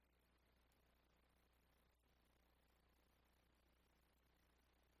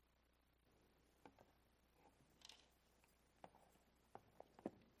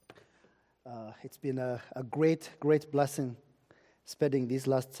It's been a great blessing spending these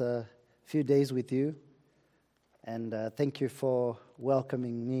last few days with you. And thank you for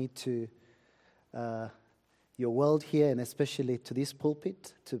welcoming me to your world here, and especially to this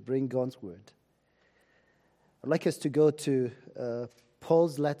pulpit to bring God's word. I'd like us to go to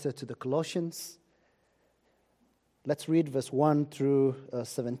Paul's letter to the Colossians. Let's read verse 1 through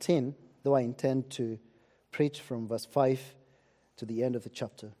 17, though I intend to preach from verse 5 to the end of the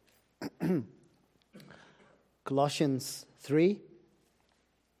chapter. Colossians 3.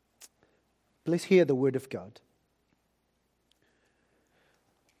 Please hear the word of God.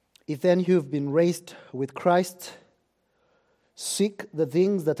 If then you have been raised with Christ, seek the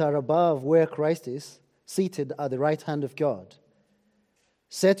things that are above where Christ is, seated at the right hand of God.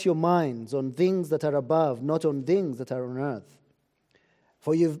 Set your minds on things that are above, not on things that are on earth.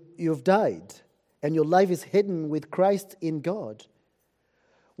 For you've died, and your life is hidden with Christ in God.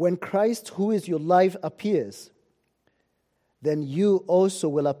 When Christ, who is your life, appears, then you also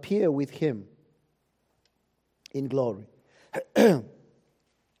will appear with him in glory.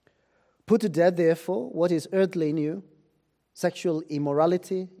 Put to death, therefore, what is earthly in you: sexual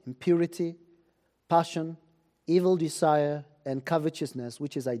immorality, impurity, passion, evil desire, and covetousness,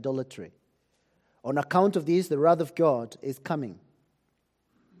 which is idolatry. On account of these, the wrath of God is coming.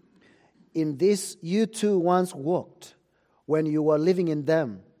 In this you too once walked when you were living in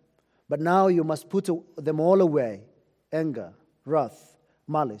them, but now you must put them all away: anger, wrath,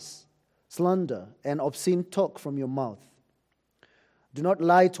 malice, slander, and obscene talk from your mouth. Do not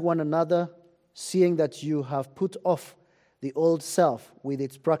lie to one another, seeing that you have put off the old self with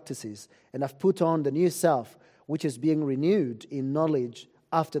its practices, and have put on the new self, which is being renewed in knowledge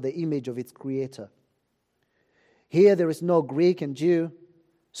after the image of its Creator. Here there is no Greek and Jew,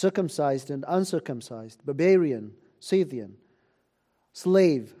 circumcised and uncircumcised, barbarian, Scythian,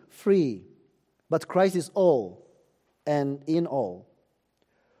 slave, free, but Christ is all and in all.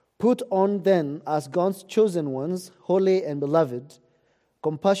 Put on then, as God's chosen ones, holy and beloved,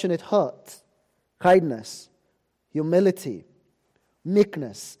 compassionate hearts, kindness, humility,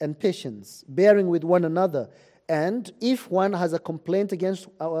 meekness, and patience, bearing with one another, and if one has a complaint against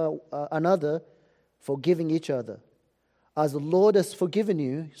another, forgiving each other. As the Lord has forgiven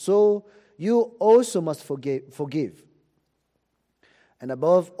you, so you also must forgive. And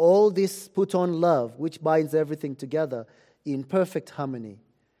above all this, put on love, which binds everything together in perfect harmony.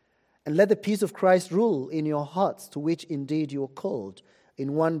 And let the peace of Christ rule in your hearts, to which indeed you are called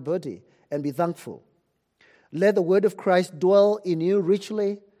in one body, and be thankful. Let the word of Christ dwell in you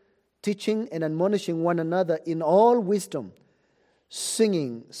richly, teaching and admonishing one another in all wisdom,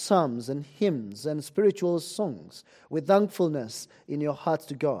 singing psalms and hymns and spiritual songs with thankfulness in your hearts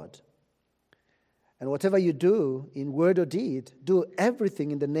to God. And whatever you do in word or deed, do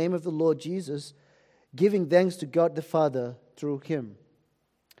everything in the name of the Lord Jesus, giving thanks to God the Father through him.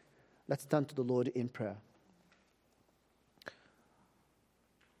 Let's turn to the Lord in prayer.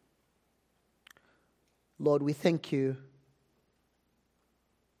 Lord, we thank you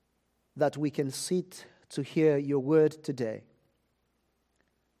that we can sit to hear your word today.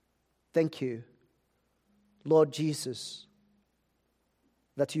 Thank you, Lord Jesus,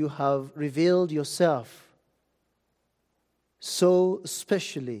 that you have revealed yourself so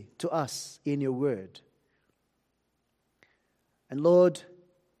specially to us in your word. And Lord,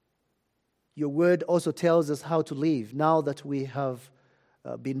 your word also tells us how to live now that we have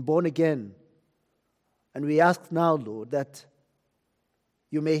been born again. And we ask now, Lord, that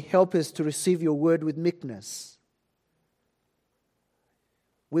you may help us to receive your word with meekness.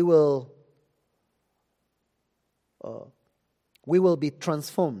 We will be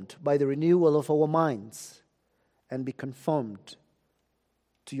transformed by the renewal of our minds and be conformed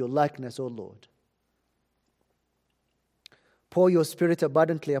to your likeness, O Lord. Pour your Spirit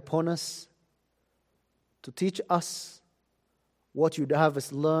abundantly upon us to teach us what you'd have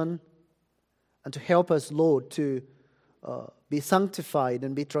us learn, and to help us, Lord, to be sanctified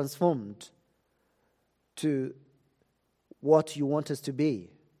and be transformed to what you want us to be.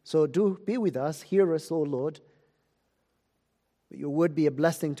 So do be with us, hear us, O Lord. Your word be a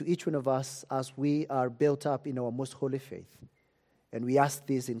blessing to each one of us as we are built up in our most holy faith. And we ask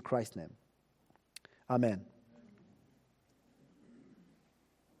this in Christ's name. Amen.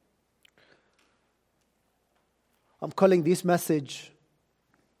 I'm calling this message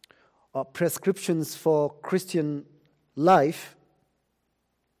Prescriptions for Christian Life.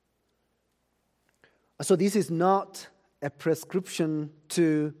 So this is not a prescription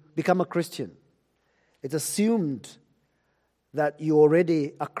to become a Christian. It's assumed that you're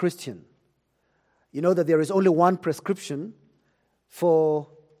already a Christian. You know that there is only one prescription for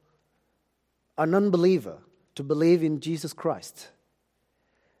an unbeliever to believe in Jesus Christ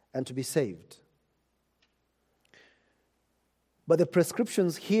and to be saved. But the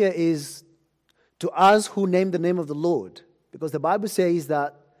prescriptions here is to us who name the name of the Lord, because the Bible says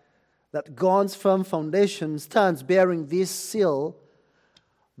that God's firm foundation stands bearing this seal,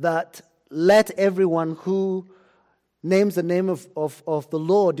 that let everyone who names the name of the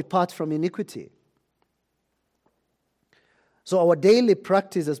Lord depart from iniquity. So our daily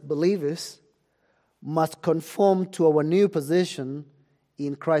practice as believers must conform to our new position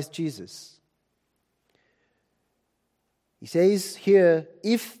in Christ Jesus. He says here,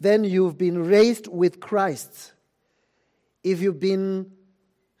 if then you've been raised with Christ, if you've been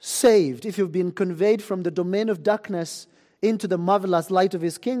saved, if you've been conveyed from the domain of darkness into the marvelous light of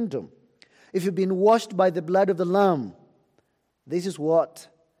His kingdom, if you've been washed by the blood of the Lamb, this is what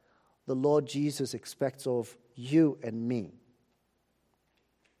the Lord Jesus expects of you and me.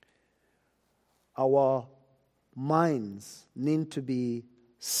 Our minds need to be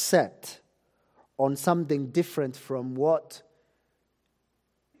set on something different from what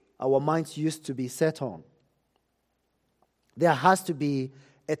our minds used to be set on. There has to be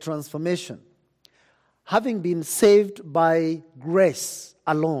a transformation. Having been saved by grace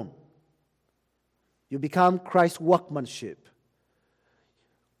alone, you become Christ's workmanship,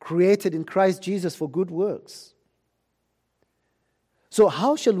 created in Christ Jesus for good works. So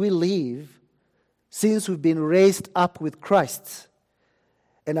how shall we live since we've been raised up with Christ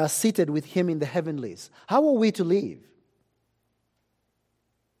and are seated with Him in the heavenlies? How are we to live?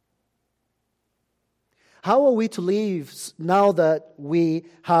 How are we to live now that we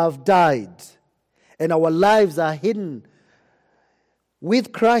have died and our lives are hidden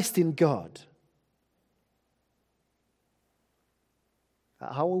with Christ in God?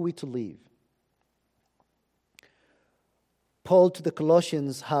 How are we to live? Paul to the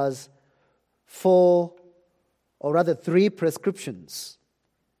Colossians has 3 prescriptions.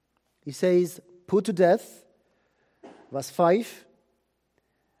 He says, put to death, verse 5,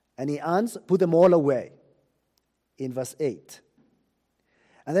 and he adds, put them all away, in verse 8.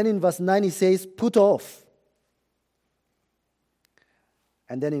 And then in verse 9 he says, put off.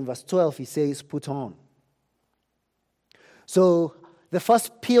 And then in verse 12 he says, put on. So the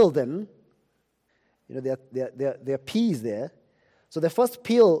first pill then, there are P's there. So the first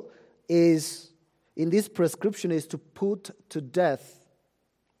pill is, in this prescription, is to put to death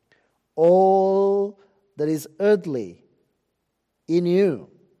all that is earthly in you.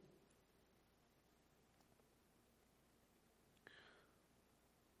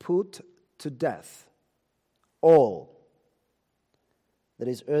 Put to death all that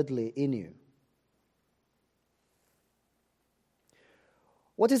is earthly in you.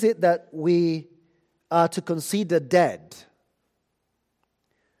 What is it that we are to consider dead?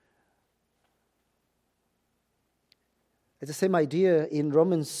 It's the same idea in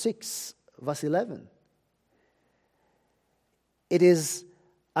Romans 6, verse 11. It is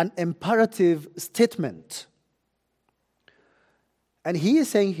an imperative statement. And he is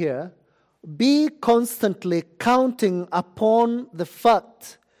saying here, be constantly counting upon the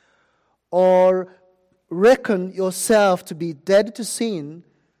fact, or reckon yourself to be dead to sin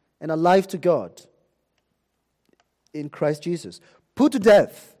and alive to God in Christ Jesus. Put to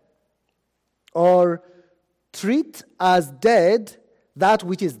death, or treat as dead that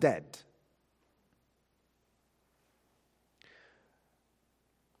which is dead.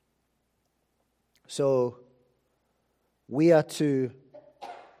 So we are to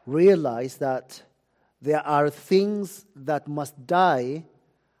realize that there are things that must die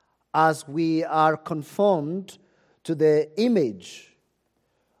as we are conformed to the image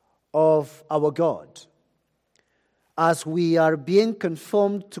of our God. As we are being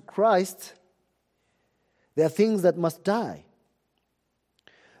conformed to Christ, there are things that must die.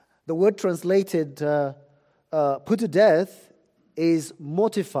 The word translated put to death is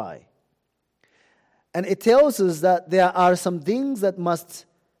mortify. And it tells us that there are some things that must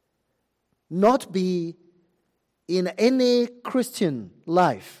not be in any Christian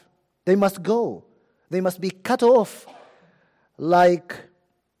life. They must go. They must be cut off like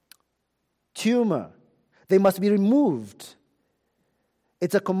tumor. They must be removed.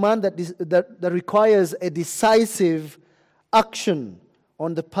 It's a command that requires a decisive action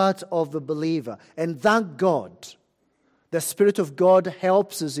on the part of the believer. And thank God, the Spirit of God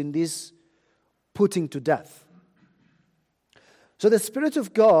helps us in this putting to death. So the Spirit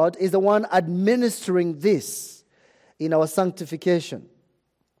of God is the one administering this in our sanctification.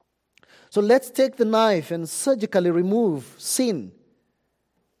 So let's take the knife and surgically remove sin,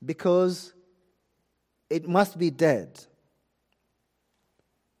 because it must be dead.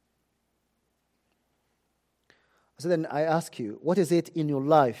 So then I ask you, what is it in your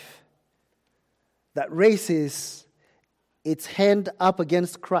life that raises its hand up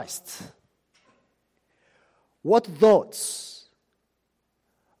against Christ? What thoughts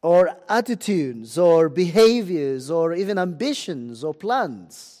or attitudes or behaviors or even ambitions or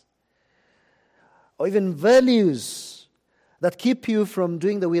plans or even values that keep you from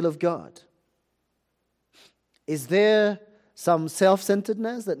doing the will of God? Is there some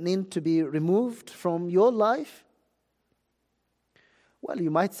self-centeredness that needs to be removed from your life? Well,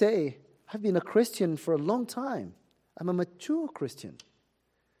 you might say, I've been a Christian for a long time. I'm a mature Christian.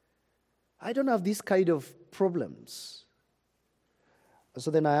 I don't have these kind of problems.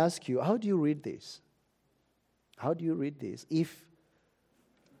 So then I ask you, how do you read this? How do you read this? If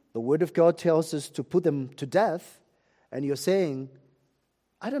the Word of God tells us to put them to death, and you're saying,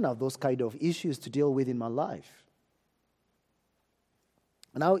 I don't have those kind of issues to deal with in my life.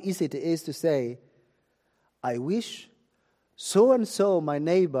 And how easy it is to say, I wish so-and-so, my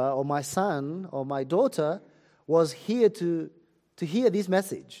neighbor or my son or my daughter, was here to hear this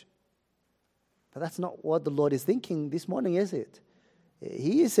message. But that's not what the Lord is thinking this morning, is it?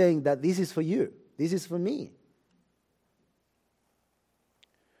 He is saying that this is for you. This is for me.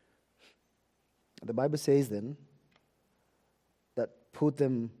 The Bible says then that put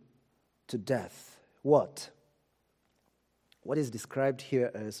them to death. What? What is described here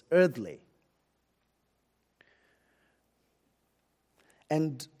as earthly.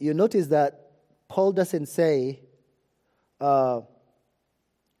 And you notice that Paul doesn't say that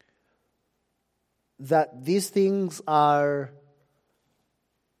these things are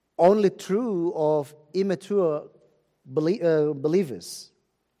only true of immature believers.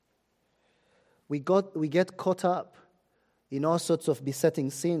 We get caught up in all sorts of besetting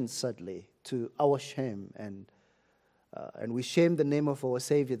sins, sadly, to our shame, and we shame the name of our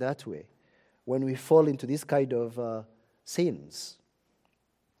Savior that way when we fall into this kind of sins.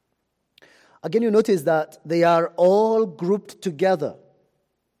 Again, you notice that they are all grouped together.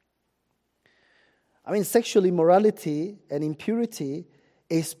 I mean, sexual immorality and impurity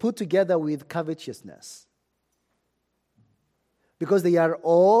is put together with covetousness, because they are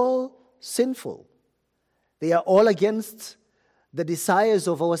all sinful. They are all against the desires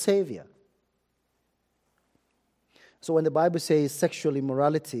of our Savior. So when the Bible says sexual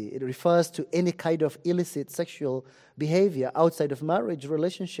immorality, it refers to any kind of illicit sexual behavior outside of marriage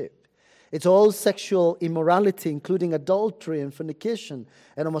relationship. It's all sexual immorality, including adultery and fornication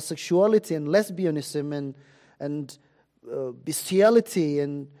and homosexuality and lesbianism and bestiality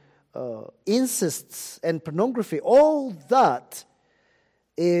and incests and pornography. All that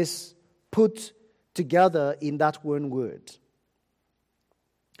is put together in that one word.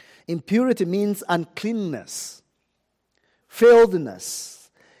 Impurity means uncleanness,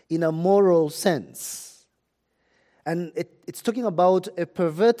 filthiness in a moral sense. And it's talking about a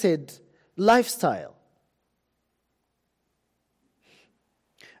perverted lifestyle.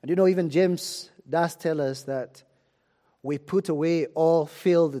 And you know, even James does tell us that we put away all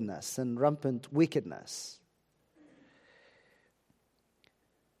filthiness and rampant wickedness.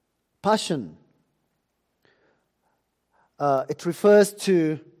 Passion. It refers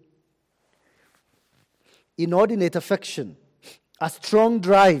to inordinate affection, a strong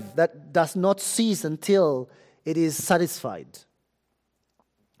drive that does not cease until it is satisfied.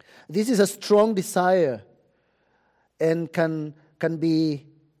 This is a strong desire and can be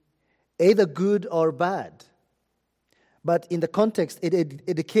either good or bad. But in the context, it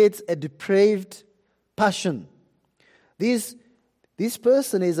indicates a depraved passion. This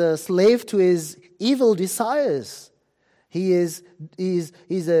person is a slave to his evil desires. He is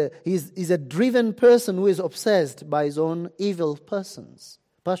a driven person who is obsessed by his own evil passions.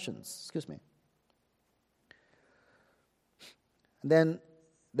 And then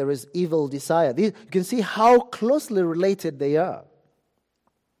there is evil desire. You can see how closely related they are.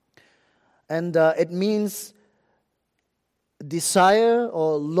 And it means desire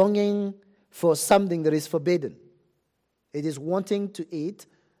or longing for something that is forbidden. It is wanting to eat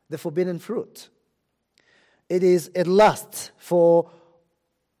the forbidden fruit. It is a lust for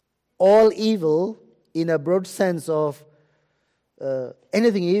all evil in a broad sense of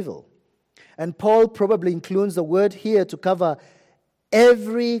anything evil. And Paul probably includes the word here to cover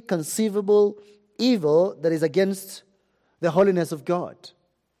every conceivable evil that is against the holiness of God.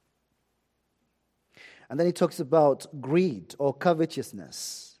 And then he talks about greed or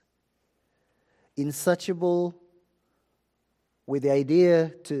covetousness, insatiable with the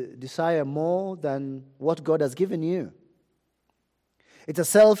idea to desire more than what God has given you. It's a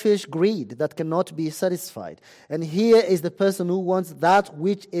selfish greed that cannot be satisfied. And here is the person who wants that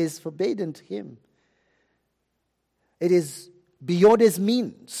which is forbidden to him. it is beyond his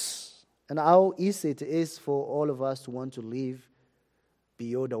means. And how easy it is for all of us to want to live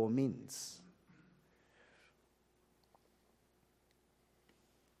beyond our means.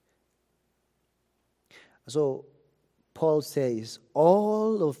 So Paul says,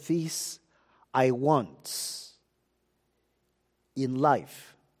 all of these I want in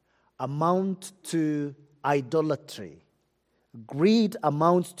life amount to idolatry. Greed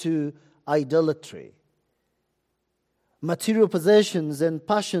amounts to idolatry. Material possessions and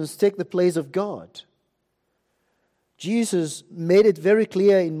passions take the place of God. Jesus made it very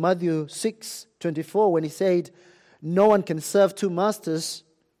clear in Matthew 6:24 when he said, "No one can serve two masters,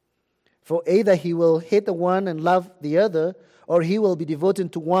 for either he will hate the one and love the other, or he will be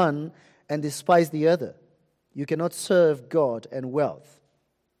devoted to one and despise the other. You cannot serve God and wealth."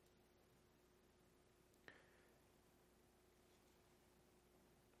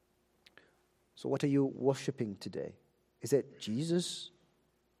 So what are you worshiping today? Is it Jesus?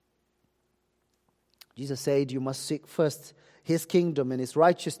 Jesus said you must seek first his kingdom and his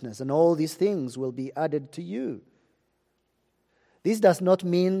righteousness, and all these things will be added to you. This does not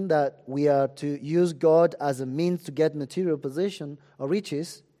mean that we are to use God as a means to get material possession or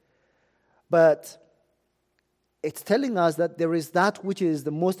riches, but it's telling us that there is that which is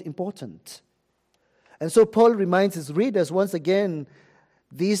the most important. And so Paul reminds his readers once again,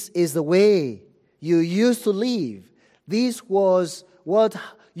 this is the way you used to live. This was what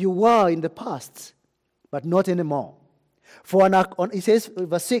you were in the past, but not anymore. He says,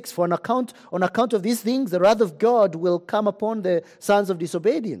 verse 6, on account of these things, the wrath of God will come upon the sons of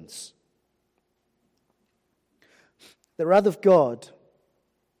disobedience. The wrath of God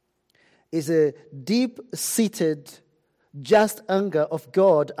is a deep-seated, just anger of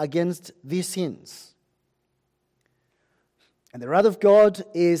God against these sins. And the wrath of God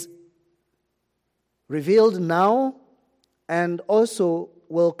is revealed now and also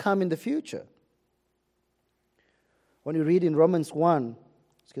will come in the future. When you read in Romans 1,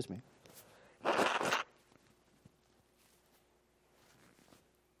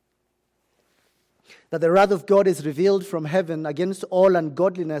 that the wrath of God is revealed from heaven against all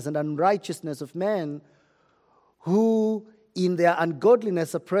ungodliness and unrighteousness of men who in their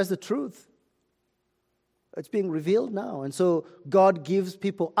ungodliness suppress the truth. It's being revealed now. And so God gives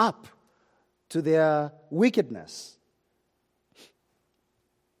people up to their wickedness.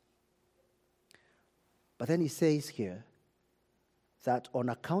 But then he says here that on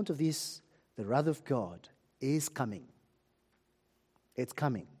account of this, the wrath of God is coming. It's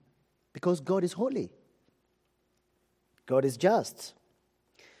coming. Because God is holy. God is just.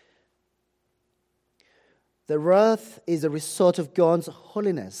 The wrath is a result of God's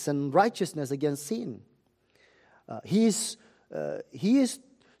holiness and righteousness against sin. He is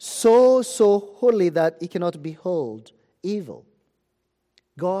so holy that he cannot behold evil.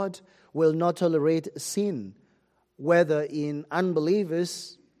 God will not tolerate sin, whether in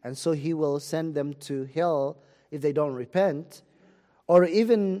unbelievers, and so he will send them to hell if they don't repent, or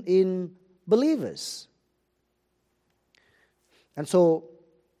even in believers. And so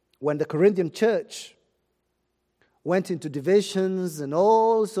when the Corinthian church went into divisions and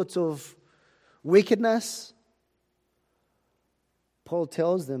all sorts of wickedness, Paul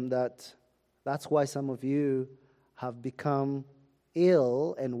tells them that that's why some of you have become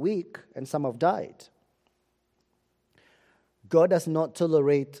ill and weak, and some have died. God does not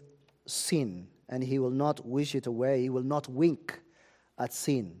tolerate sin, and he will not wish it away. He will not wink at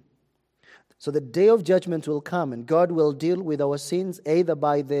sin. So the day of judgment will come, and God will deal with our sins either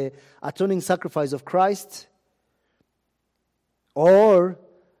by the atoning sacrifice of Christ, or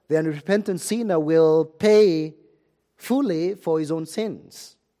the unrepentant sinner will pay fully for his own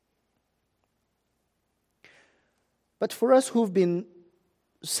sins. But for us who've been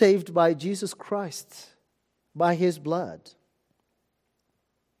saved by Jesus Christ, by his blood,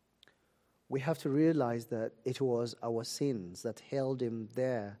 we have to realize that it was our sins that held him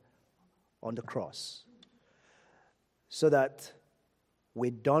there on the cross, so that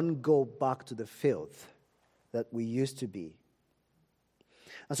we don't go back to the filth that we used to be.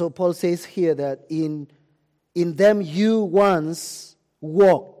 And so Paul says here that in them you once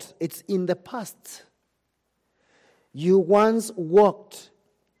walked. It's in the past. You once walked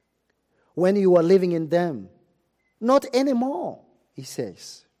when you were living in them. Not anymore, he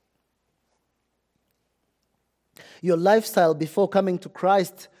says. Your lifestyle before coming to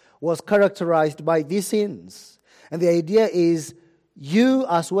Christ was characterized by these sins. And the idea is you,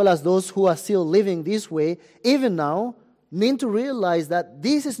 as well as those who are still living this way, even now, need to realize that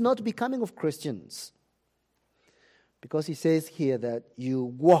this is not becoming of Christians. Because he says here that you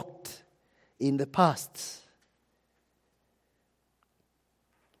walked in the past.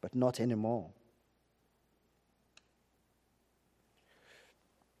 but not anymore.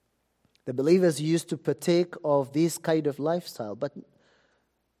 The believers used to partake of this kind of lifestyle, but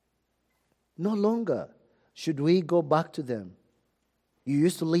no longer should we go back to them. You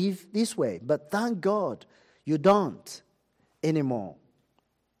used to live this way, but thank God you don't anymore.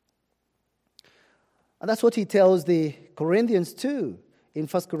 And that's what he tells the Corinthians too in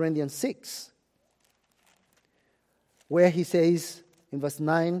 1 Corinthians 6, where he says in verse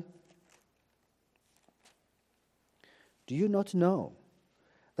 9, "Do you not know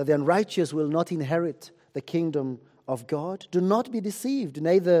that the unrighteous will not inherit the kingdom of God? Do not be deceived.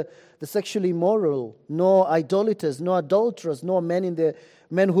 Neither the sexually immoral, nor idolaters, nor adulterers, nor men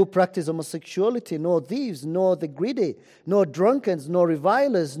who practice homosexuality, nor thieves, nor the greedy, nor drunkards, nor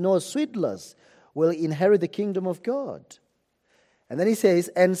revilers, nor swindlers will inherit the kingdom of God." And then he says,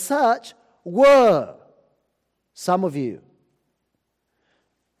 "And such were some of you."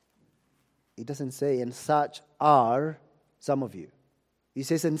 He doesn't say, "And such are some of you." He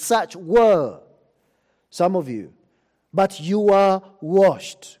says, "And such were some of you. But you are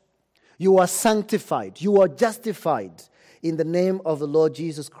washed, you are sanctified, you are justified in the name of the Lord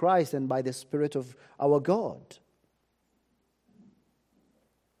Jesus Christ and by the Spirit of our God."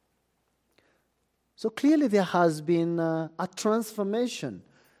 So clearly there has been a transformation.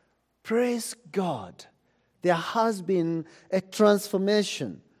 Praise God. There has been a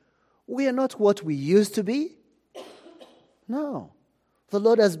transformation. We are not what we used to be. No. The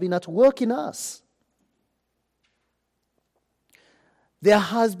Lord has been at work in us. There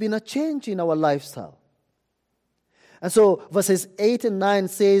has been a change in our lifestyle. And so verses 8 and 9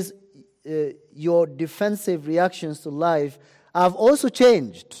 says, your defensive reactions to life have also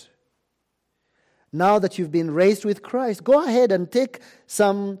changed. Now that you've been raised with Christ, go ahead and take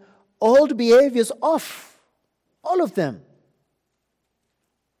some old behaviors off. All of them.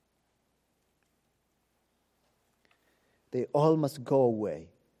 They all must go away.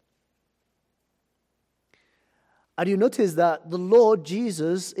 And you notice that the Lord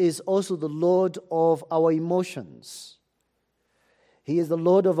Jesus is also the Lord of our emotions. He is the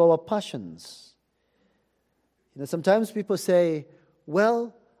Lord of our passions. Sometimes people say,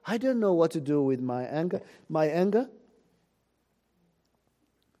 "Well, I don't know what to do with my anger."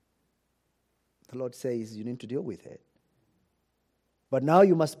 The Lord says you need to deal with it. But now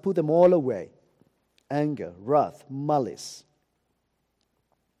you must put them all away. Anger, wrath, malice,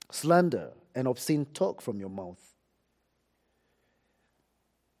 slander, and obscene talk from your mouth.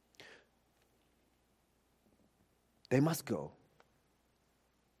 They must go.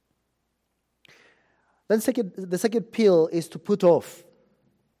 Then the second pill is to put off.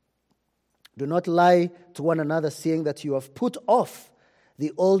 Do not lie to one another, saying that you have put off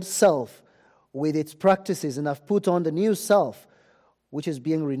the old self with its practices and have put on the new self, which is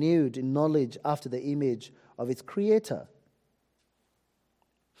being renewed in knowledge after the image of its creator.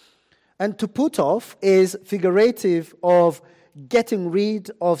 And to put off is figurative of getting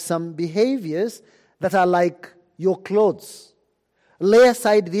rid of some behaviors that are like your clothes. Lay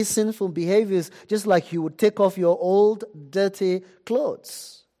aside these sinful behaviors just like you would take off your old, dirty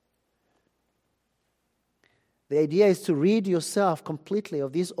clothes. The idea is to rid yourself completely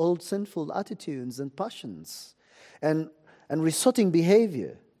of these old sinful attitudes and passions and resorting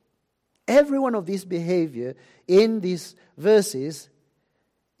behavior. Every one of these behavior in these verses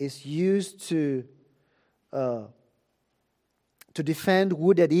is used to defend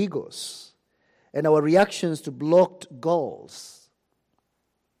wounded egos and our reactions to blocked goals.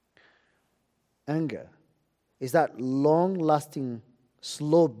 Anger is that long-lasting,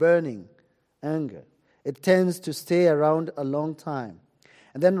 slow-burning anger. It tends to stay around a long time.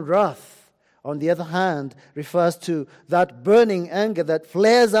 And then wrath, on the other hand, refers to that burning anger that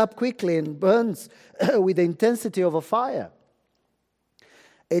flares up quickly and burns with the intensity of a fire.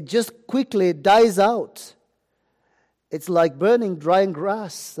 It just quickly dies out. It's like burning dry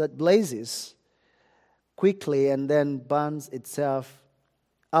grass that blazes quickly and then burns itself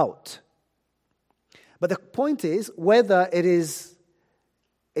out. But the point is, whether it's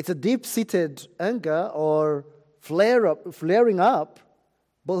a deep-seated anger or flaring up,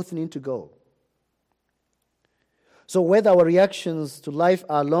 both need to go. So whether our reactions to life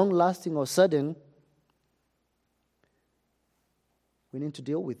are long-lasting or sudden, we need to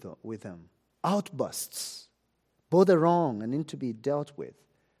deal with them. Outbursts, both are wrong and need to be dealt with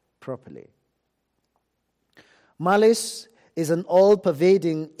properly. Malice is an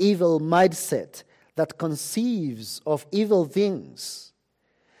all-pervading evil mindset that conceives of evil things.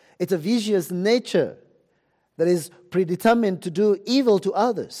 It's a vicious nature that is predetermined to do evil to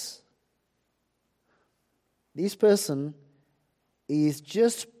others. This person is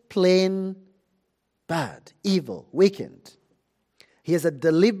just plain bad, evil, wicked. He has a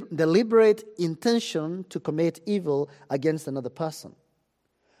deliberate intention to commit evil against another person.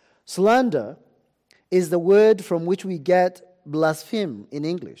 Slander is the word from which we get blaspheme in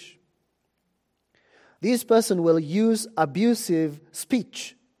English. This person will use abusive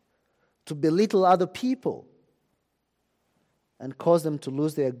speech to belittle other people and cause them to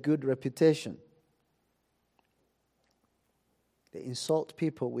lose their good reputation. They insult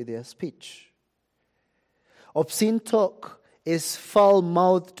people with their speech. Obscene talk is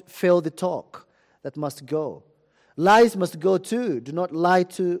foul-mouthed, filthy talk that must go. Lies must go too. Do not lie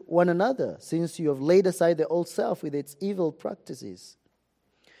to one another, since you have laid aside the old self with its evil practices.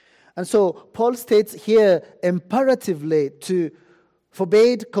 And so Paul states here imperatively to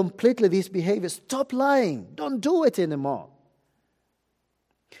forbade completely this behavior. Stop lying. Don't do it anymore.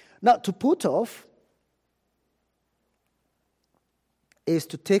 Now, to put off is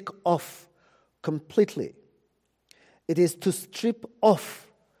to take off completely. It is to strip off.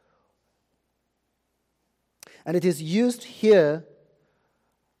 And it is used here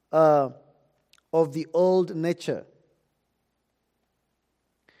of the old nature.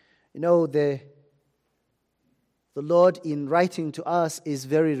 You know, the Lord in writing to us is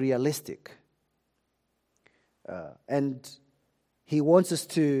very realistic. And He wants us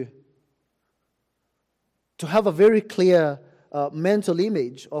to have a very clear mental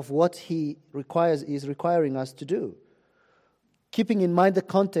image of what He is requiring us to do. Keeping in mind the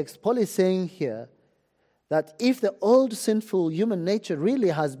context, Paul is saying here that if the old sinful human nature really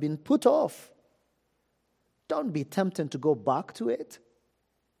has been put off, don't be tempted to go back to it.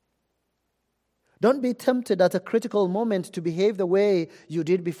 Don't be tempted at a critical moment to behave the way you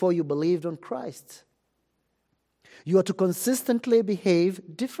did before you believed on Christ. You are to consistently behave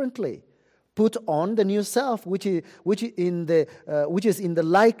differently. Put on the new self, which is in the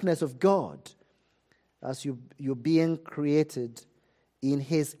likeness of God, as you're being created in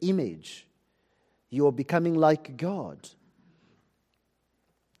His image. You are becoming like God.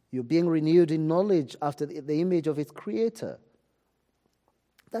 You're being renewed in knowledge after the image of its Creator.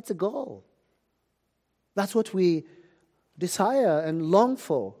 That's a goal. That's what we desire and long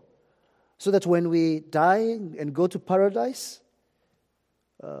for, so that when we die and go to paradise,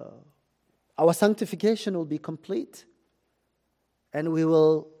 our sanctification will be complete, and we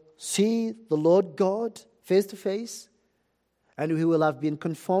will see the Lord God face to face, and we will have been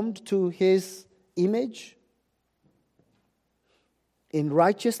conformed to His image in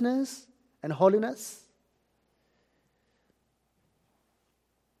righteousness and holiness.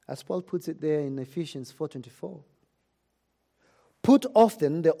 As Paul puts it there in Ephesians 4:24. Put off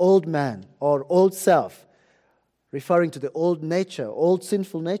then the old man or old self, referring to the old nature, old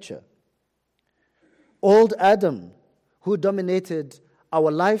sinful nature. Old Adam, who dominated our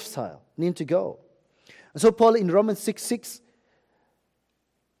lifestyle, need to go. And so Paul in Romans 6:6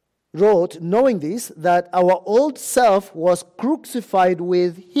 wrote, knowing this, that our old self was crucified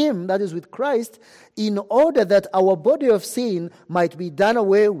with Him, that is with Christ, in order that our body of sin might be done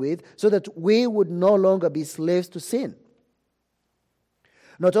away with, so that we would no longer be slaves to sin.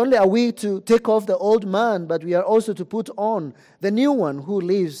 Not only are we to take off the old man, but we are also to put on the new one who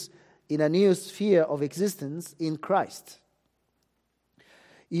lives in a new sphere of existence in Christ.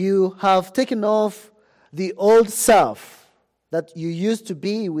 You have taken off the old self that you used to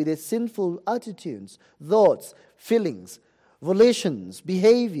be, with its sinful attitudes, thoughts, feelings, volitions,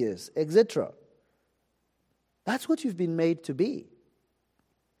 behaviors, etc. That's what you've been made to be.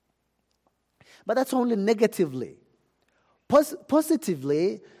 But that's only negatively.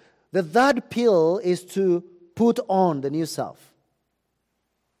 Positively, the third pill is to put on the new self.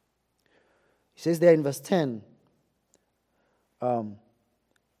 He says there in verse 10,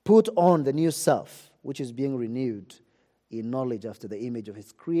 put on the new self, which is being renewed in knowledge after the image of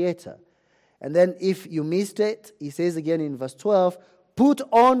its Creator. And then if you missed it, he says again in verse 12, put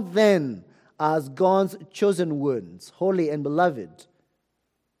on then as God's chosen ones, holy and beloved.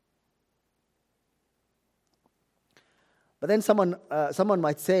 But then someone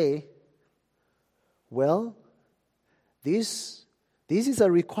might say, well, this is a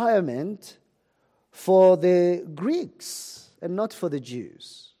requirement for the Greeks and not for the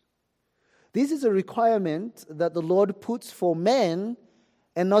Jews. This is a requirement that the Lord puts for men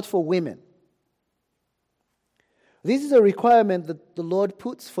and not for women. This is a requirement that the Lord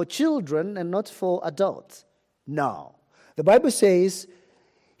puts for children and not for adults. No. The Bible says,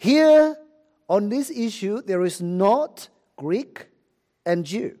 here on this issue, there is not Greek and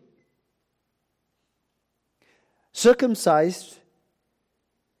Jew. Circumcised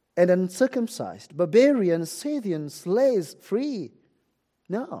and uncircumcised, barbarian, Scythian, slaves, free.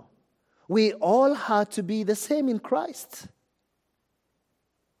 No. We all had to be the same in Christ.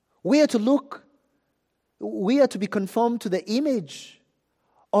 We are to be conformed to the image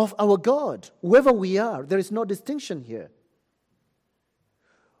of our God, whoever we are. There is no distinction here.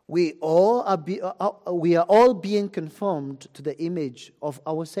 We are all being conformed to the image of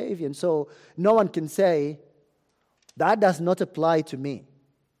our Savior. And so no one can say, that does not apply to me.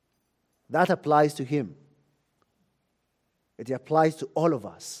 That applies to Him. It applies to all of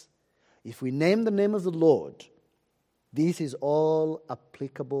us. If we name the name of the Lord, this is all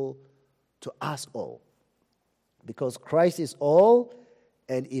applicable to us all. Because Christ is all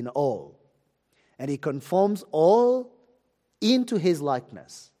and in all. And He conforms all into His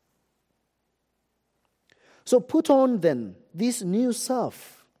likeness. So put on then this new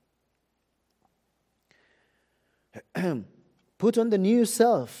self. Put on the new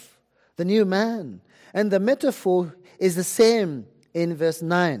self, the new man. And the metaphor is the same in verse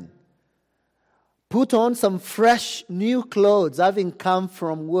 9. Put on some fresh new clothes having come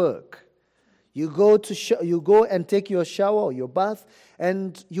from work. You go and take your shower or your bath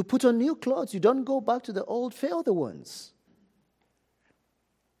and you put on new clothes. You don't go back to the old filthy ones.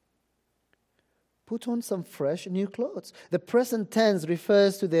 Put on some fresh new clothes. The present tense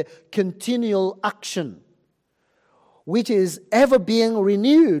refers to the continual action, which is ever being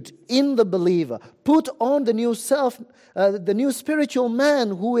renewed in the believer. Put on the new self, the new spiritual man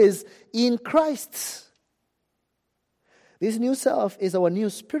who is in Christ. This new self is our new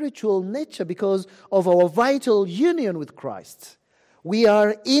spiritual nature because of our vital union with Christ. We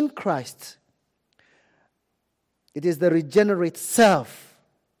are in Christ. It is the regenerate self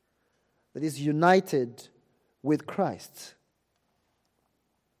that is united with Christ.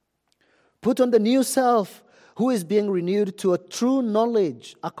 Put on the new self who is being renewed to a true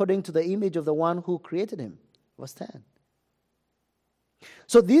knowledge according to the image of the one who created him. Verse 10.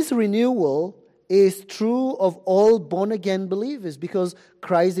 So this renewal is true of all born-again believers because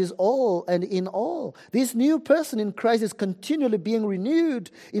Christ is all and in all. This new person in Christ is continually being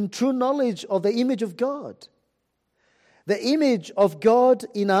renewed in true knowledge of the image of God. The image of God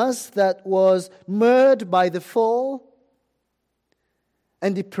in us that was marred by the fall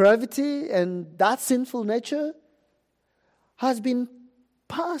and depravity and that sinful nature has been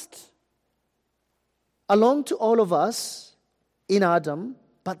passed along to all of us in Adam.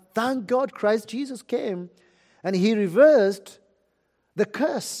 But thank God Christ Jesus came and He reversed the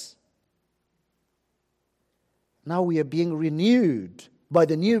curse. Now we are being renewed by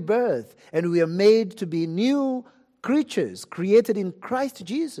the new birth and we are made to be new creatures created in Christ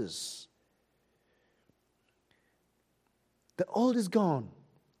Jesus. The old is gone.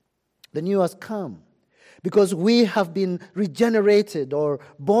 The new has come. Because we have been regenerated or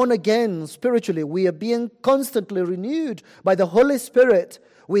born again spiritually, we are being constantly renewed by the Holy Spirit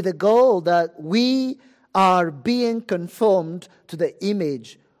with the goal that we are being conformed to the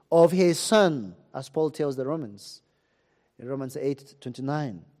image of His Son, as Paul tells the Romans, in Romans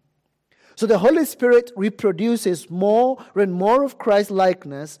 8:29. So the Holy Spirit reproduces more and more of Christ's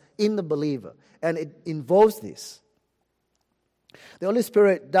likeness in the believer, and it involves this. The Holy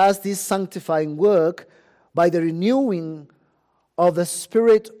Spirit does this sanctifying work by the renewing of the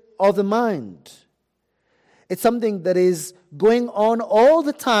spirit of the mind. It's something that is going on all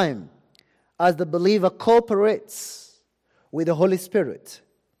the time as the believer cooperates with the Holy Spirit.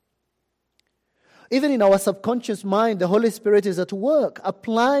 Even in our subconscious mind, the Holy Spirit is at work,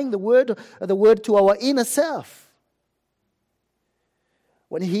 applying the word to our inner self.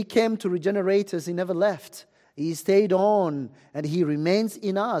 When He came to regenerate us, He never left. He stayed on and He remains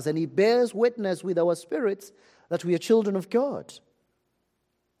in us and He bears witness with our spirits that we are children of God.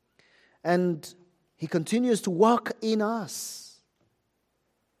 And He continues to work in us.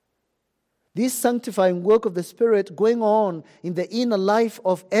 This sanctifying work of the Spirit going on in the inner life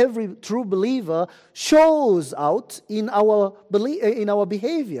of every true believer shows out in our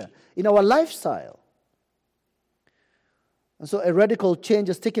behavior, in our lifestyle. And so a radical change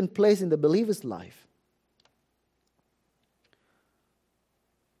has taken place in the believer's life.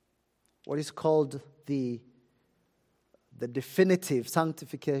 What is called the definitive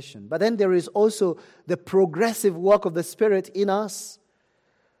sanctification. But then there is also the progressive work of the Spirit in us.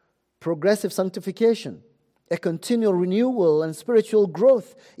 Progressive sanctification, a continual renewal and spiritual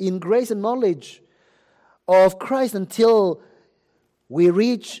growth in grace and knowledge of Christ until we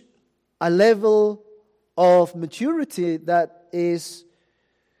reach a level of maturity that is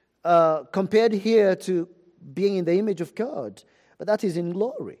compared here to being in the image of God. But that is in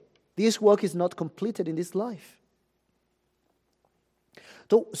glory. This work is not completed in this life.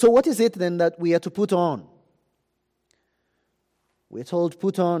 So what is it then that we are to put on? We're told,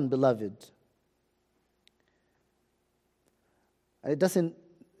 put on, beloved. And it doesn't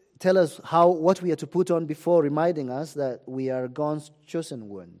tell us what we are to put on before reminding us that we are God's chosen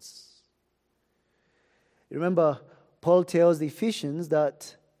ones. Remember, Paul tells the Ephesians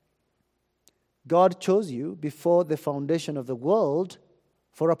that God chose you before the foundation of the world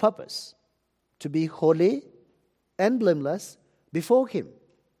for a purpose, to be holy and blameless before Him.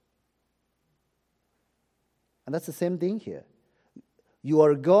 And that's the same thing here. You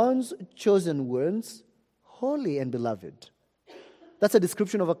are God's chosen ones, holy and beloved. That's a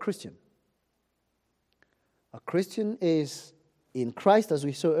description of a Christian. A Christian is in Christ, as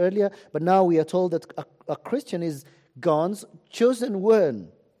we saw earlier, but now we are told that a Christian is God's chosen one,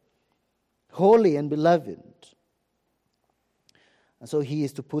 holy and beloved. And so he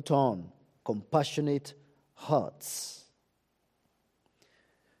is to put on compassionate hearts.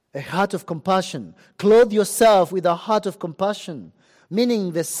 A heart of compassion. Clothe yourself with a heart of compassion,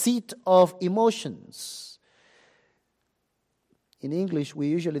 meaning the seat of emotions. In English, we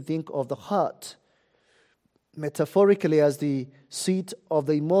usually think of the heart metaphorically as the seat of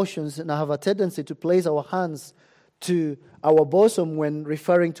the emotions, and I have a tendency to place our hands to our bosom when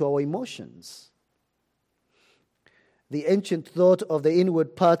referring to our emotions. The ancient thought of the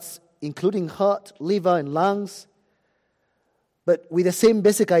inward parts, including heart, liver, and lungs, but with the same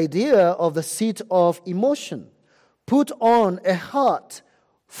basic idea of the seat of emotion. Put on a heart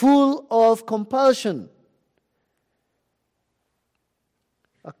full of compassion.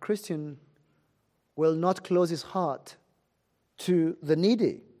 A Christian will not close his heart to the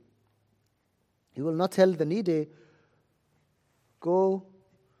needy. He will not tell the needy, go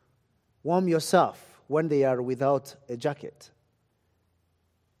warm yourself when they are without a jacket.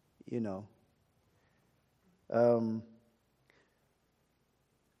 You know.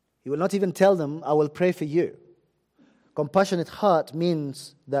 He will not even tell them, I will pray for you. Compassionate heart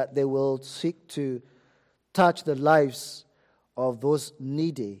means that they will seek to touch the lives of those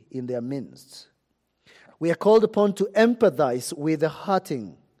needy in their midst. We are called upon to empathize with the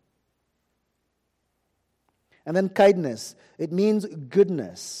hurting. And then kindness. It means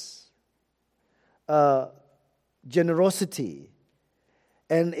goodness, generosity,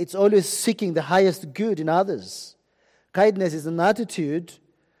 and it's always seeking the highest good in others. Kindness is an attitude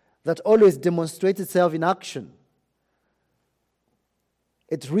that always demonstrates itself in action.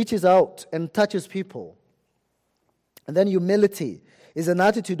 It reaches out and touches people. And then humility is an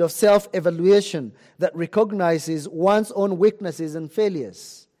attitude of self-evaluation that recognizes one's own weaknesses and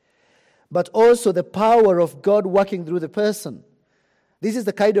failures, but also the power of God working through the person. This is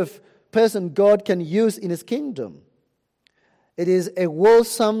the kind of person God can use in His kingdom. It is a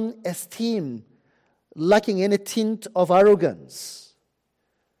wholesome esteem, lacking any tint of arrogance.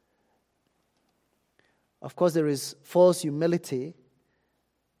 Of course, there is false humility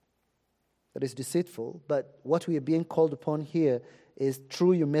that is deceitful, but what we are being called upon here is true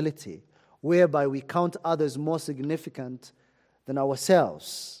humility, whereby we count others more significant than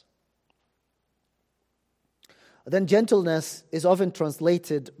ourselves. Then gentleness is often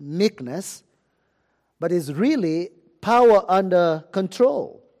translated meekness, but is really power under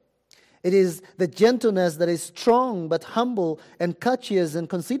control. It is the gentleness that is strong but humble and courteous and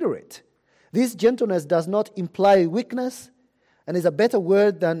considerate. This gentleness does not imply weakness, and is a better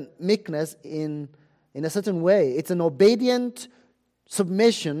word than meekness in a certain way. It's an obedient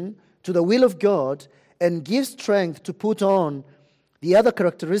submission to the will of God and gives strength to put on the other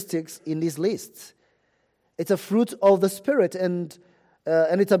characteristics in this list. It's a fruit of the Spirit, and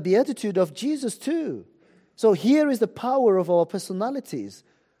it's a beatitude of Jesus too. So here is the power of our personalities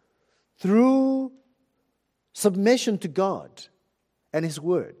through submission to God and His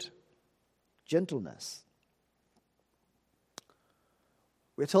Word. Gentleness.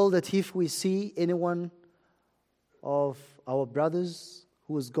 We're told that if we see anyone of our brothers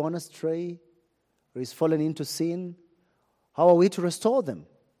who has gone astray or is fallen into sin, how are we to restore them?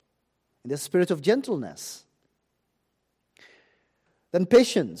 In the spirit of gentleness. Then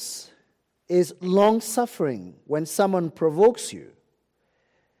patience is long-suffering when someone provokes you.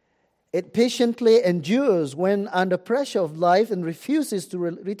 It patiently endures when under pressure of life and refuses to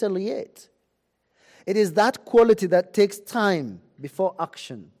retaliate. It is that quality that takes time before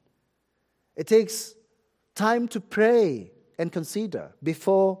action. It takes time to pray and consider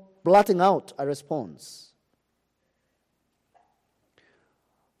before blurting out a response.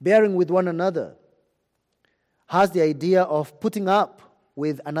 Bearing with one another has the idea of putting up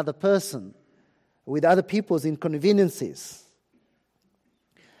with another person, with other people's inconveniences.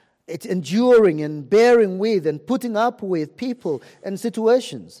 It's enduring and bearing with and putting up with people and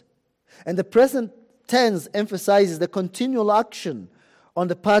situations. And the present tense emphasizes the continual action on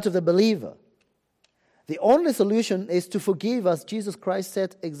the part of the believer. The only solution is to forgive as Jesus Christ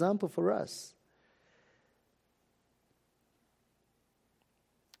set example for us.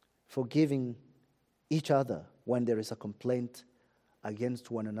 Forgiving each other when there is a complaint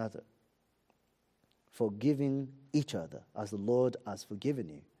against one another. Forgiving each other as the Lord has forgiven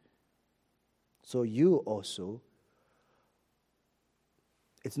you. So you also,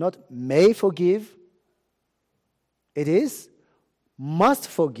 it's not may forgive, it is must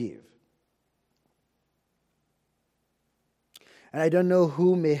forgive. And I don't know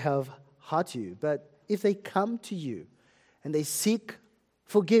who may have hurt you, but if they come to you and they seek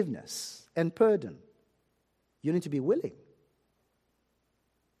forgiveness and pardon, you need to be willing.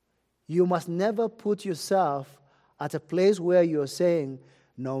 You must never put yourself at a place where you're saying,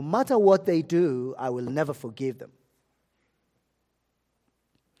 no matter what they do, I will never forgive them.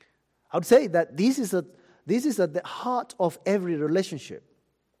 I would say that this is at the heart of every relationship.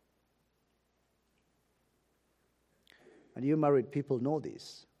 And you married people know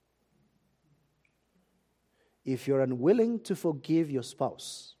this. If you're unwilling to forgive your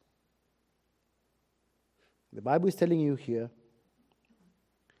spouse, the Bible is telling you here,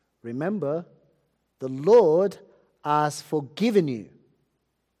 remember, the Lord has forgiven you.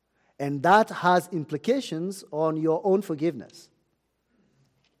 And that has implications on your own forgiveness.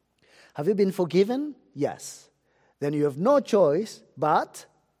 Have you been forgiven? Yes. Then you have no choice but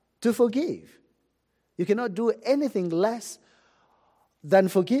to forgive. You cannot do anything less than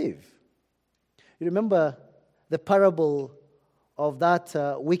forgive. You remember the parable of that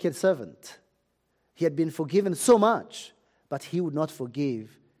wicked servant. He had been forgiven so much, but he would not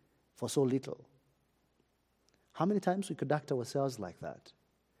forgive for so little. How many times we conduct ourselves like that?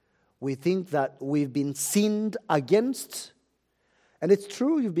 We think that we've been sinned against, and it's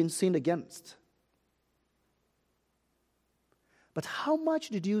true you've been sinned against. But how much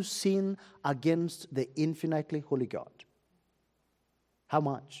did you sin against the infinitely holy God? How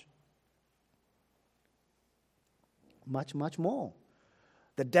much? Much, much more.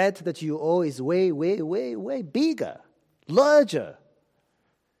 The debt that you owe is way, way, way, way bigger, larger.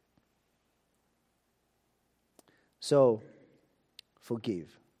 So,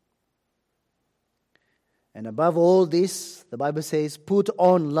 forgive. And above all this, the Bible says, put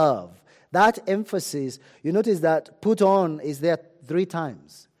on love. That emphasis, you notice that put on is there 3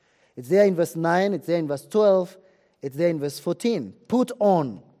 times. It's there in verse 9, it's there in verse 12, it's there in verse 14. Put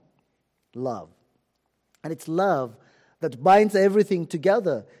on love. And it's love that binds everything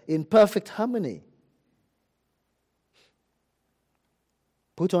together in perfect harmony.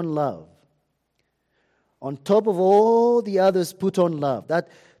 Put on love. On top of all the others, put on love.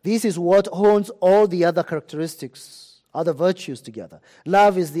 This is what holds all the other characteristics, other virtues together.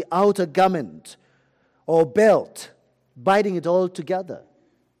 Love is the outer garment or belt, binding it all together.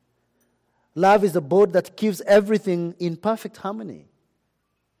 Love is the boat that keeps everything in perfect harmony.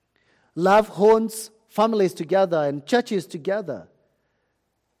 Love holds families together and churches together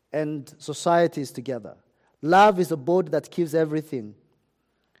and societies together. Love is a boat that keeps everything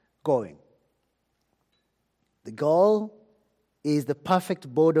going. The goal is the perfect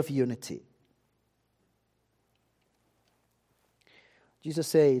board of unity. Jesus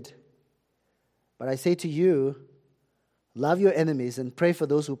said, but I say to you, love your enemies and pray for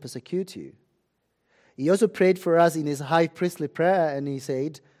those who persecute you. He also prayed for us in his high priestly prayer, and he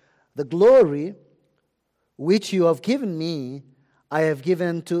said, the glory which you have given me, I have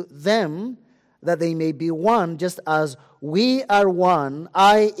given to them, that they may be one, just as we are one,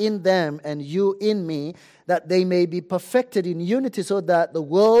 I in them and you in me, that they may be perfected in unity, so that the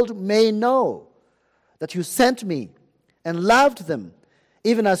world may know that you sent me and loved them,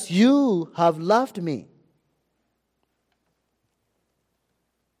 even as you have loved me.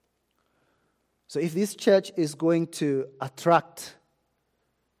 So if this church is going to attract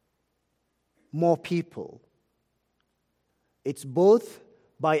more people, it's both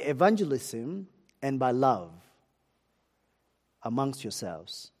by evangelism and by love amongst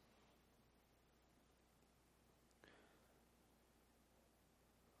yourselves.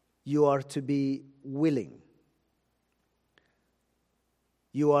 You are to be willing.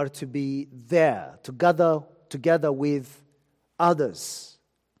 You are to be there to gather together with others.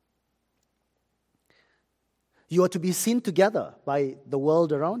 You are to be seen together by the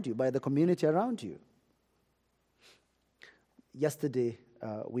world around you, by the community around you. Yesterday,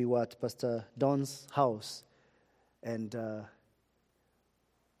 we were at Pastor Don's house, and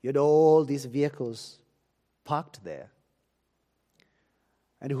you had all these vehicles parked there.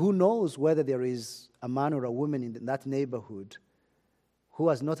 And who knows whether there is a man or a woman in that neighborhood who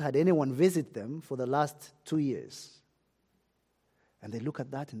has not had anyone visit them for the last 2 years. And they look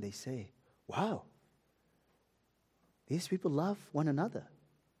at that and they say, wow, these people love one another.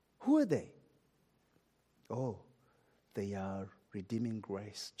 Who are they? Oh, they are Redeeming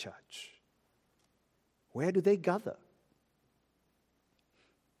Grace Church. Where do they gather?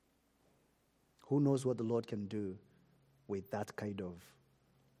 Who knows what the Lord can do with that kind of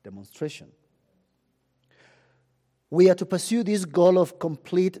demonstration? We are to pursue this goal of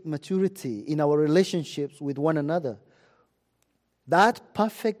complete maturity in our relationships with one another. That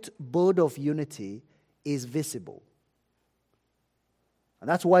perfect bond of unity is visible. And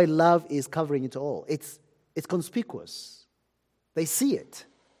that's why love is covering it all. It's conspicuous. They see it.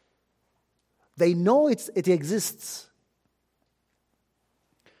 They know it exists.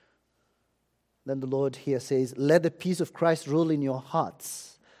 Then the Lord here says, let the peace of Christ rule in your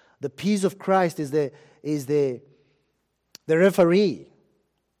hearts. The peace of Christ is the referee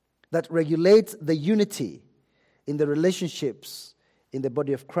that regulates the unity in the relationships in the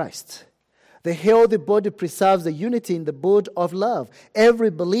body of Christ. The healthy body preserves the unity in the bond of love. Every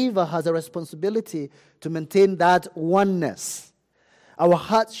believer has a responsibility to maintain that oneness. Our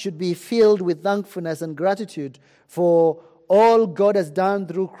hearts should be filled with thankfulness and gratitude for all God has done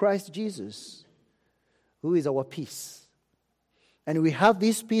through Christ Jesus, who is our peace. And we have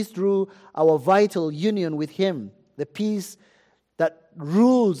this peace through our vital union with Him, the peace that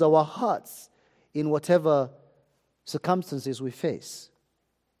rules our hearts in whatever circumstances we face.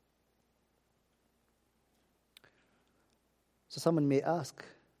 So someone may ask,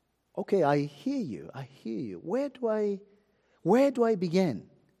 okay, I hear you. Where do I begin?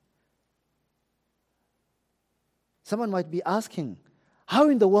 Someone might be asking, how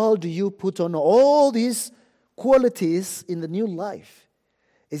in the world do you put on all these qualities in the new life?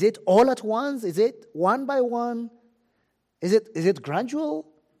 Is it all at once? Is it one by one? Is it gradual?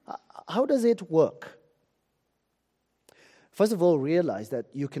 How does it work? First of all, realize that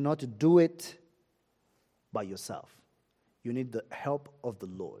you cannot do it by yourself. You need the help of the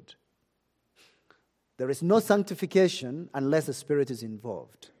Lord. There is no sanctification unless the Spirit is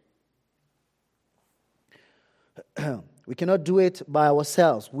involved. We cannot do it by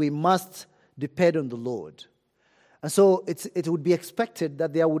ourselves. We must depend on the Lord. And so it would be expected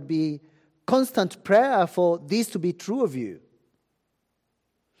that there would be constant prayer for this to be true of you.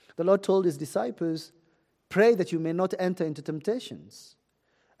 The Lord told His disciples, pray that you may not enter into temptations.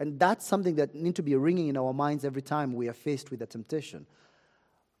 And that's something that needs to be ringing in our minds every time we are faced with a temptation.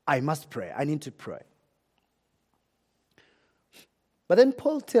 I must pray. I need to pray. But then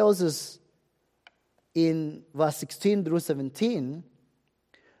Paul tells us in verse 16 through 17,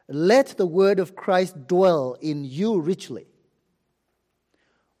 let the word of Christ dwell in you richly.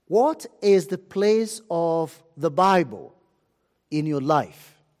 What is the place of the Bible in your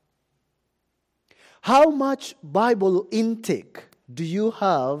life? How much Bible intake do you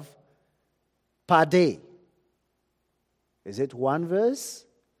have per day? Is it one verse?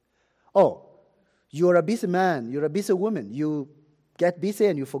 Oh, you're a busy man, you're a busy woman. You get busy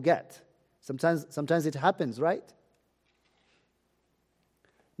and you forget. Sometimes it happens, right?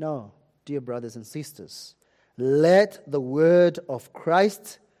 No, dear brothers and sisters, let the word of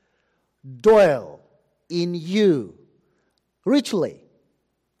Christ dwell in you richly.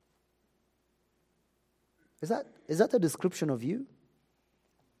 Is that a description of you?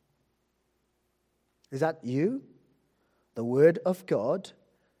 Is that you? The word of God,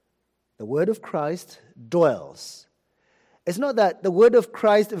 the word of Christ dwells. It's not that the word of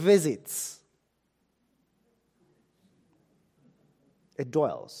Christ visits. It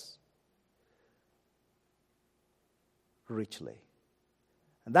dwells richly.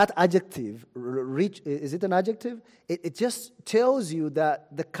 And that adjective, rich, is it an adjective? It just tells you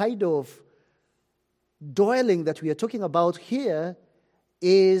that the kind of dwelling that we are talking about here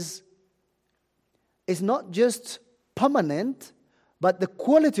is not just permanent, but the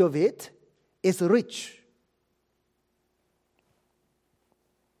quality of it is rich.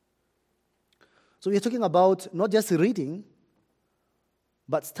 So we are talking about not just reading,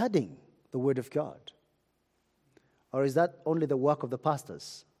 but studying the Word of God. Or is that only the work of the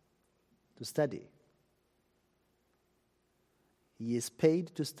pastors to study? He is paid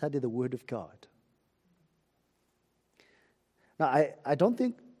to study the Word of God. Now, I don't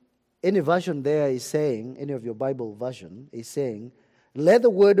think any version there is saying, any of your Bible version is saying, let the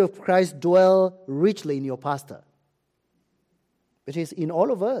Word of Christ dwell richly in your pastor. It is in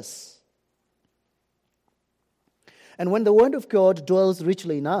all of us. And when the Word of God dwells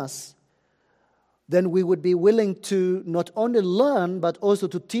richly in us, then we would be willing to not only learn, but also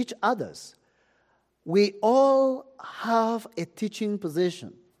to teach others. We all have a teaching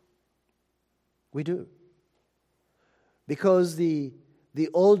position. We do. Because the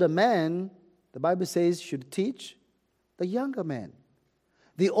older man, the Bible says, should teach the younger man.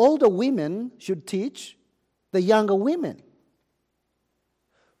 The older women should teach the younger women.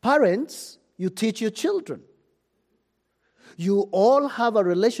 Parents, you teach your children. You all have a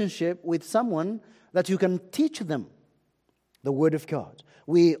relationship with someone that you can teach them the Word of God.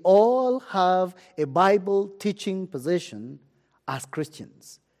 We all have a Bible teaching position as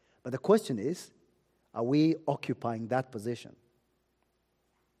Christians. But the question is, are we occupying that position?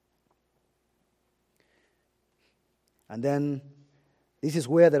 And then this is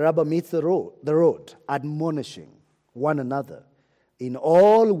where the rubber meets the road, admonishing one another in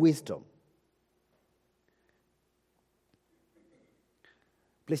all wisdom.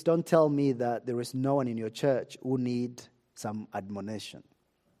 Please don't tell me that there is no one in your church who need some admonition.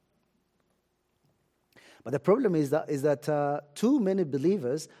 But the problem is that too many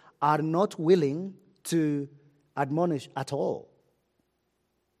believers are not willing to admonish at all.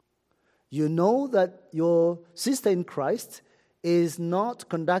 You know that your sister in Christ is not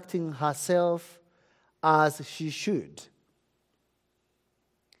conducting herself as she should.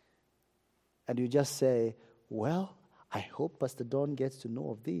 And you just say, well, I hope Pastor Don gets to know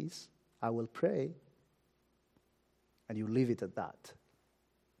of this. I will pray. And you leave it at that.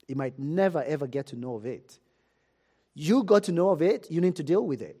 He might never, ever get to know of it. You got to know of it, you need to deal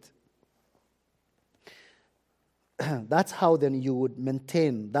with it. That's how then you would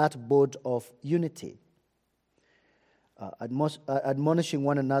maintain that bond of unity. Admonishing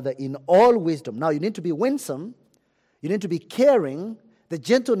one another in all wisdom. Now, you need to be winsome. You need to be caring. The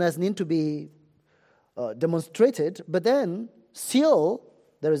gentleness need to be demonstrated. But then, still,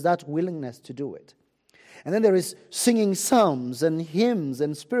 there is that willingness to do it. And then there is singing psalms and hymns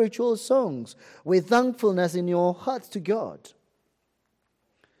and spiritual songs with thankfulness in your heart to God.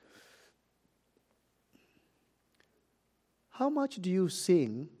 How much do you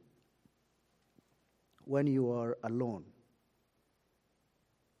sing when you are alone?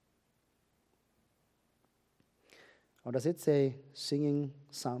 Or does it say singing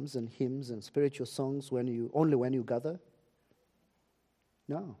psalms and hymns and spiritual songs only when you gather?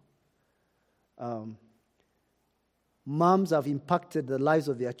 No. Moms have impacted the lives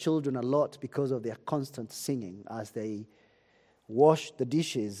of their children a lot because of their constant singing as they wash the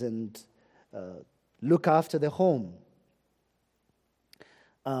dishes and look after the home.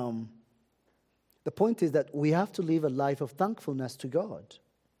 The point is that we have to live a life of thankfulness to God.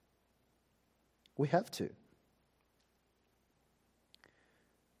 We have to.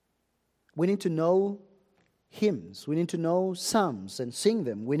 We need to know hymns. We need to know psalms and sing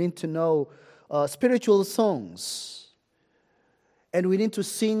them. We need to know spiritual songs. And we need to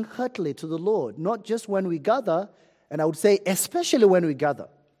sing heartily to the Lord, not just when we gather, and I would say especially when we gather.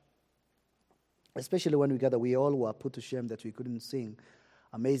 Especially when we gather, we all were put to shame that we couldn't sing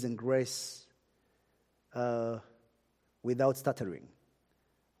Amazing Grace without stuttering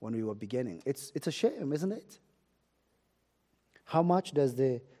when we were beginning. It's a shame, isn't it? How much does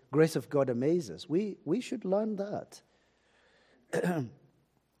the grace of God amaze us? We should learn that.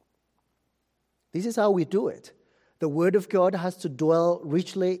 This is how we do it. The Word of God has to dwell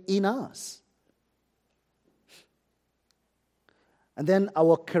richly in us. And then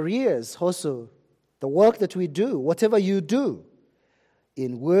our careers also, the work that we do, whatever you do,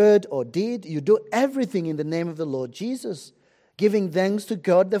 in word or deed, you do everything in the name of the Lord Jesus, giving thanks to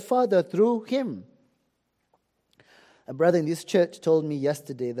God the Father through Him. A brother in this church told me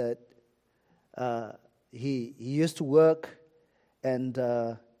yesterday that he used to work, and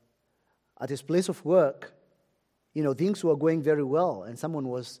at his place of work, things were going very well, and someone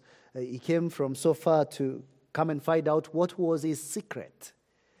he came from so far to come and find out what was his secret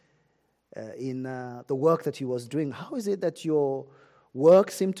in the work that he was doing. How is it that your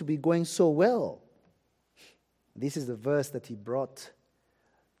work seemed to be going so well? This is the verse that he brought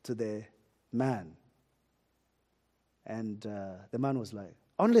to the man. And the man was like,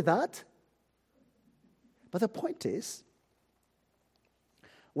 only that? But the point is,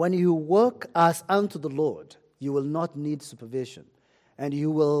 when you work as unto the Lord, you will not need supervision. And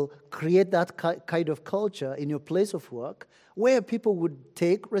you will create that kind of culture in your place of work where people would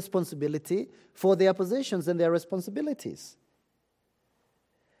take responsibility for their positions and their responsibilities.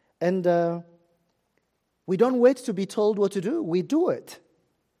 And we don't wait to be told what to do. We do it.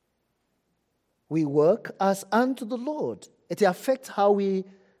 We work as unto the Lord. It affects how we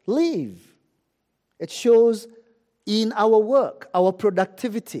live. It shows in our work, our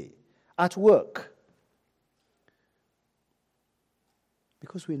productivity at work.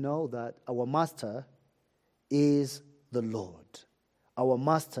 Because we know that our master is the Lord. Our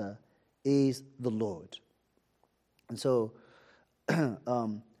master is the Lord. And so,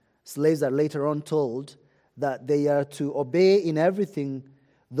 slaves are later on told that they are to obey in everything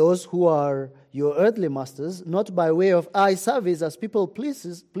those who are your earthly masters, not by way of eye service as people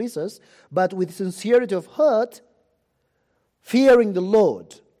pleasers, but with sincerity of heart, fearing the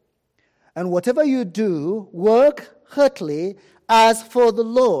Lord. And whatever you do, work heartily as for the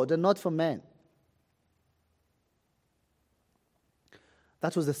Lord and not for men.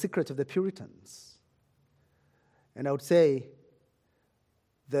 That was the secret of the Puritans. And I would say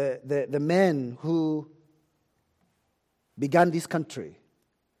the men who began this country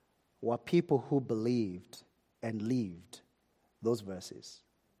were people who believed and lived those verses.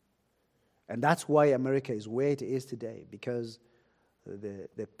 And that's why America is where it is today, because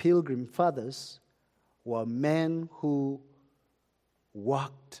the Pilgrim Fathers were men who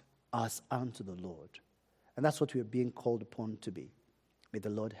walked us unto the Lord. And that's what we are being called upon to be. May the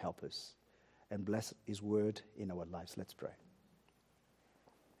Lord help us and bless His word in our lives. Let's pray.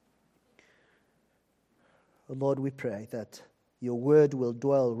 Oh Lord, we pray that your word will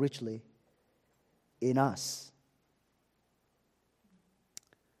dwell richly in us.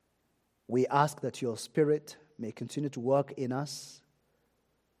 We ask that your Spirit may continue to work in us.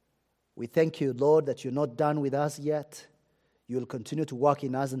 We thank you, Lord, that you're not done with us yet. You will continue to work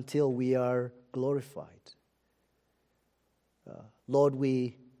in us until we are glorified. Lord,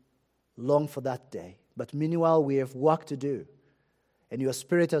 we long for that day. But meanwhile, we have work to do. And your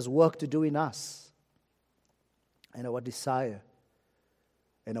Spirit has work to do in us. And our desire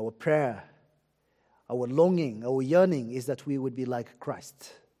and our prayer, our longing, our yearning is that we would be like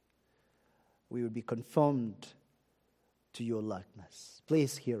Christ. We would be conformed to your likeness.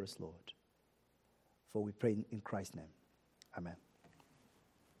 Please hear us, Lord. For we pray in Christ's name. Amen.